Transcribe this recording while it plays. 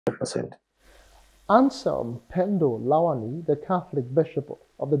100%. Anselm Pendo Lawani, the Catholic Bishop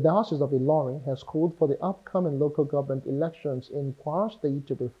of the Diocese of Ilorin, has called for the upcoming local government elections in Kwara State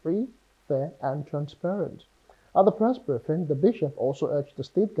to be free, fair, and transparent. At the press briefing, the bishop also urged the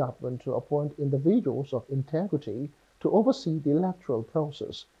state government to appoint individuals of integrity to oversee the electoral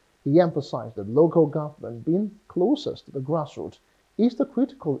process. He emphasized that local government, being closest to the grassroots, is the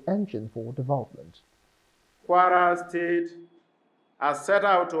critical engine for development. Kwara State has set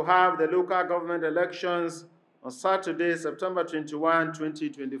out to have the local government elections on Saturday, September 21,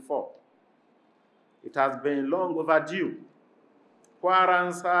 2024. It has been long overdue.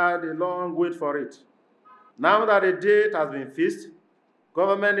 Kwarans had a long wait for it. Now that a date has been fixed,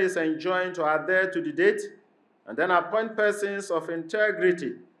 government is enjoined to adhere to the date and then appoint persons of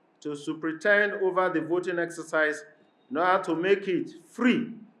integrity to superintend over the voting exercise in order to make it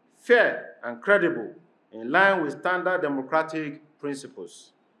free, fair, and credible in line with standard democratic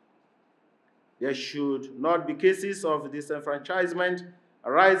principles. There should not be cases of disenfranchisement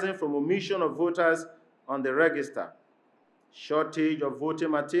arising from omission of voters on the register, shortage of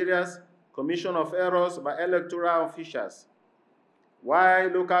voting materials, commission of errors by electoral officials. While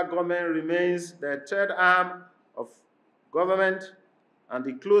local government remains the third arm of government and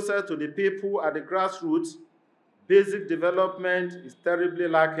the closer to the people at the grassroots, basic development is terribly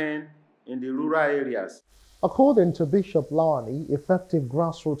lacking in the rural areas. According to Bishop Lawani, effective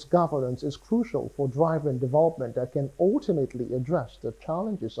grassroots governance is crucial for driving development that can ultimately address the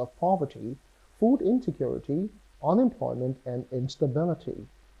challenges of poverty, food insecurity, unemployment, and instability.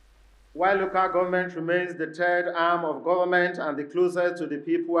 While local government remains the third arm of government and the closest to the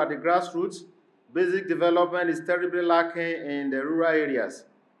people at the grassroots, basic development is terribly lacking in the rural areas.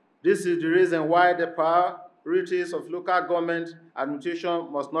 This is the reason why the priorities of local government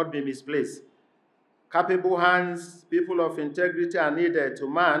administration must not be misplaced. Capable hands, people of integrity are needed to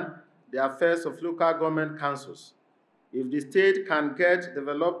man the affairs of local government councils. If the state can get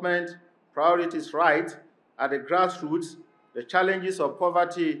development priorities right at the grassroots, the challenges of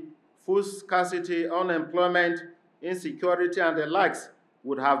poverty, food scarcity, unemployment, insecurity, and the likes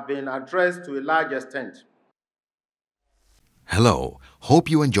would have been addressed to a large extent. Hello, hope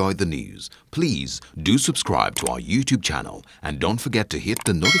you enjoyed the news. Please do subscribe to our YouTube channel and don't forget to hit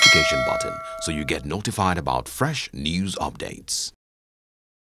the notification button so you get notified about fresh news updates.